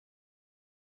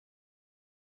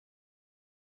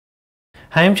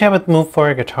Hi, I'm Chad with Move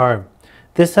Forward Guitar.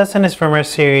 This lesson is from our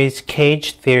series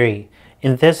CAGED Theory.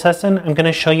 In this lesson, I'm going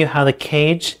to show you how the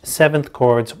CAGED 7th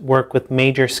chords work with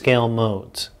major scale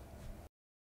modes.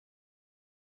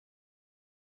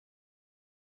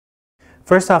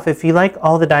 First off, if you like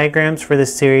all the diagrams for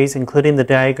this series, including the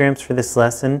diagrams for this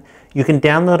lesson, you can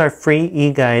download our free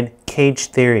e-guide,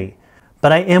 CAGED Theory.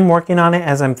 But I am working on it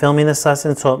as I'm filming this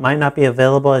lesson, so it might not be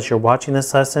available as you're watching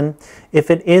this lesson.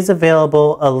 If it is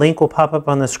available, a link will pop up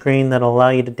on the screen that'll allow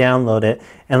you to download it.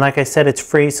 And like I said, it's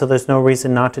free, so there's no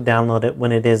reason not to download it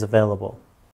when it is available.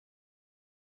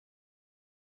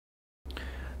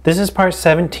 This is part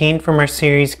 17 from our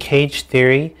series CAGED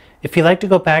Theory. If you'd like to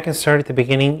go back and start at the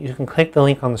beginning, you can click the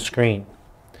link on the screen.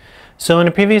 So in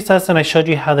a previous lesson, I showed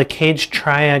you how the CAGED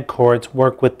Triad chords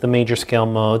work with the major scale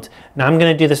modes. Now I'm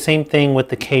going to do the same thing with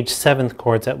the CAGED 7th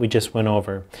chords that we just went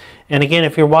over. And again,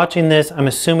 if you're watching this, I'm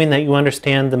assuming that you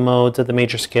understand the modes of the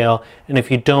major scale. And if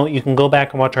you don't, you can go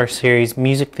back and watch our series,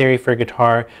 Music Theory for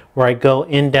Guitar, where I go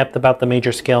in depth about the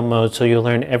major scale modes so you'll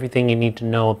learn everything you need to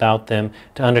know about them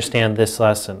to understand this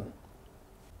lesson.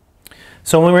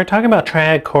 So when we were talking about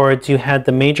triad chords, you had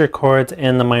the major chords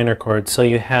and the minor chords. So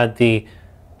you had the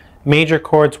major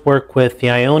chords work with the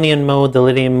Ionian mode, the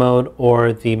Lydian mode,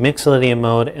 or the Mixolydian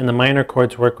mode, and the minor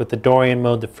chords work with the Dorian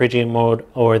mode, the Phrygian mode,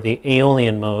 or the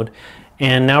Aeolian mode.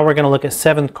 And now we're going to look at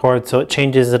 7th chords, so it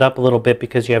changes it up a little bit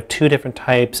because you have two different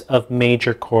types of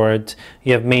major chords.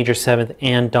 You have major 7th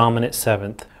and dominant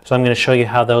 7th. So I'm going to show you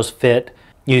how those fit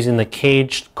using the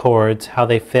CAGED chords, how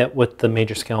they fit with the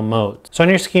major scale modes. So on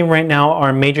your scheme right now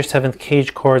are major 7th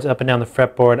CAGED chords up and down the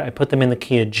fretboard. I put them in the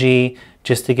key of G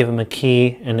just to give them a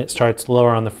key, and it starts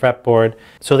lower on the fretboard.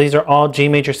 So these are all G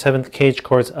major 7th CAGED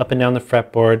chords up and down the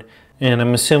fretboard. And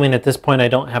I'm assuming at this point I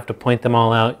don't have to point them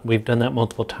all out. We've done that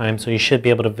multiple times, so you should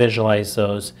be able to visualize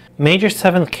those. Major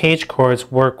 7th CAGED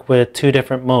chords work with two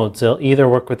different modes. They'll either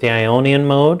work with the Ionian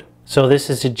mode. So this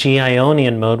is a G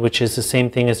Ionian mode, which is the same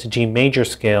thing as the G major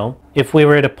scale. If we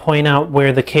were to point out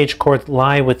where the CAGED chords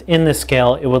lie within the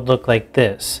scale, it would look like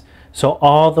this. So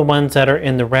all the ones that are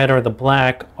in the red or the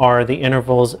black are the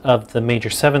intervals of the major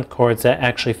 7th chords that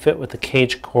actually fit with the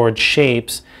CAGED chord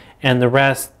shapes, and the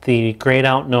rest, the grayed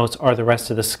out notes, are the rest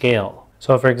of the scale.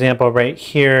 So for example, right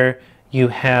here you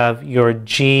have your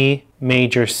G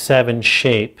major 7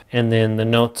 shape and then the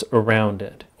notes around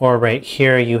it. Or right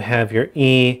here you have your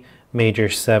E major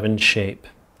 7 shape.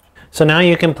 So now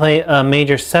you can play a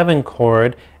major 7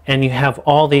 chord and you have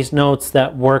all these notes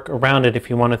that work around it if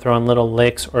you want to throw in little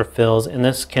licks or fills, and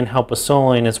this can help with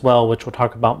soloing as well, which we'll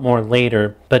talk about more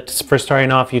later. But for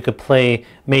starting off, you could play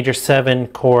major 7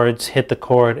 chords, hit the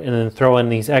chord, and then throw in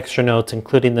these extra notes,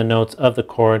 including the notes of the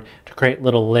chord, to create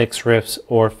little licks, riffs,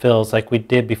 or fills like we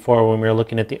did before when we were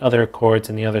looking at the other chords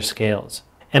and the other scales.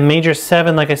 And major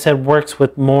 7, like I said, works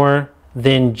with more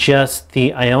than just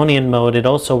the Ionian mode. It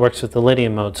also works with the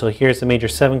Lydian mode. So here's the major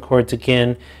 7 chords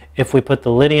again. If we put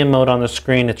the Lydian mode on the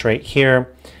screen, it's right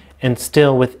here. And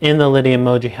still within the Lydian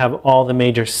mode, you have all the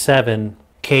major 7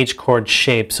 CAGED chord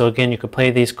shapes. So again, you could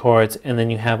play these chords and then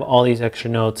you have all these extra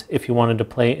notes if you wanted to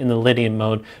play in the Lydian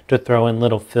mode to throw in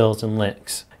little fills and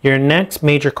licks. Your next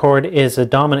major chord is a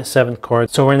dominant 7th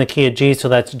chord. So we're in the key of G, so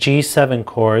that's G7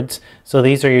 chords. So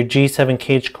these are your G7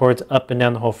 CAGED chords up and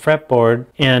down the whole fretboard.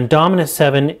 And dominant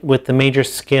 7 with the major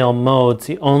scale modes,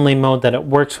 the only mode that it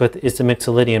works with is the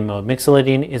Mixolydian mode.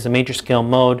 Mixolydian is a major scale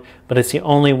mode, but it's the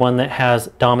only one that has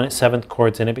dominant 7th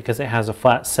chords in it because it has a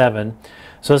flat 7.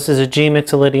 So this is a G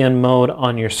Mixolydian mode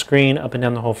on your screen up and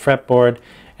down the whole fretboard.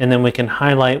 And then we can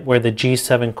highlight where the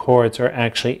G7 chords are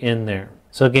actually in there.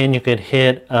 So again, you could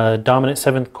hit a dominant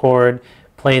 7th chord,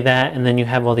 play that, and then you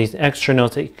have all these extra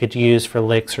notes that you could use for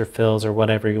licks or fills or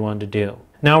whatever you want to do.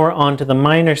 Now we're on to the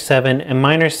minor 7, and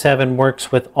minor 7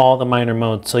 works with all the minor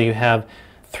modes. So you have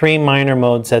 3 minor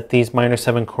modes that these minor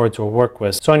 7 chords will work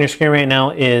with. So on your screen right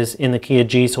now is in the key of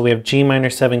G, so we have G minor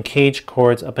 7 CAGED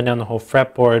chords up and down the whole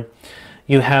fretboard.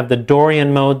 You have the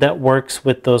Dorian mode that works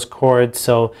with those chords.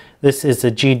 So this is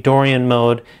the G Dorian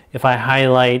mode. If I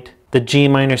highlight the G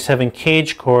minor 7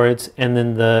 CAGED chords and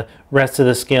then the rest of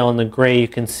the scale in the gray, you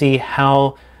can see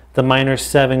how the minor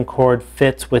 7 chord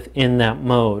fits within that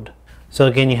mode. So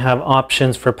again, you have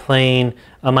options for playing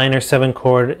a minor 7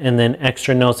 chord and then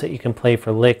extra notes that you can play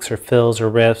for licks or fills or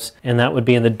riffs, and that would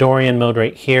be in the Dorian mode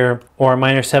right here. Or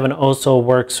minor 7 also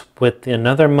works with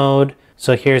another mode.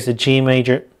 So here's the G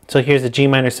minor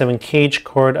 7 CAGED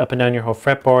chord up and down your whole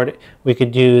fretboard. We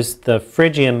could use the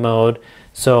Phrygian mode.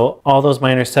 So all those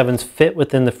minor 7s fit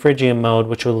within the Phrygian mode,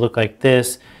 which will look like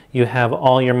this. You have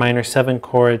all your minor 7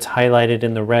 chords highlighted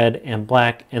in the red and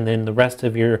black, and then the rest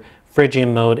of your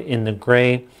phrygian mode in the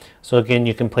gray. So again,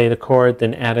 you can play the chord,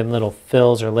 then add in little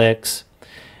fills or licks.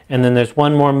 And then there's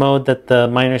one more mode that the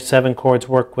minor 7 chords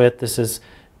work with. This is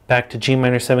back to G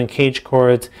minor 7 CAGED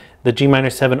chords. The G minor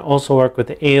 7 also work with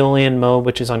the Aeolian mode,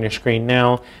 which is on your screen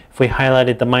now. If we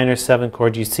highlighted the minor 7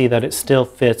 chord, you see that it still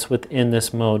fits within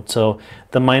this mode. So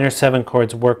the minor 7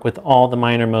 chords work with all the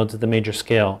minor modes of the major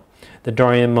scale. The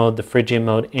Dorian mode, the Phrygian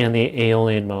mode, and the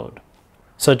Aeolian mode.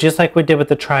 So just like we did with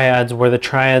the triads, where the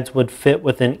triads would fit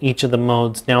within each of the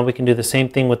modes, now we can do the same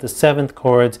thing with the 7th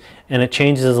chords, and it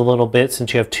changes a little bit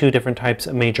since you have two different types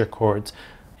of major chords.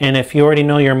 And if you already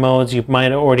know your modes, you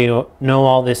might already know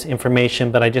all this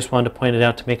information, but I just wanted to point it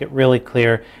out to make it really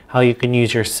clear how you can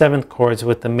use your 7th chords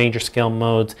with the major scale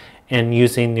modes and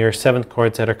using your 7th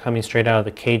chords that are coming straight out of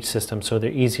the CAGED system, so they're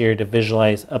easier to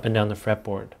visualize up and down the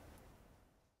fretboard.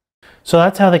 So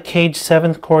that's how the CAGED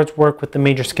 7th chords work with the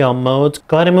major scale modes.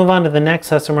 Go ahead and move on to the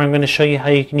next lesson where I'm going to show you how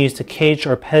you can use the CAGED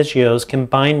arpeggios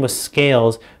combined with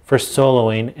scales for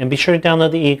soloing. And be sure to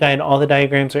download the e-guide. All the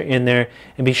diagrams are in there.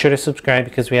 And be sure to subscribe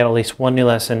because we have at least one new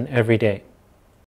lesson every day.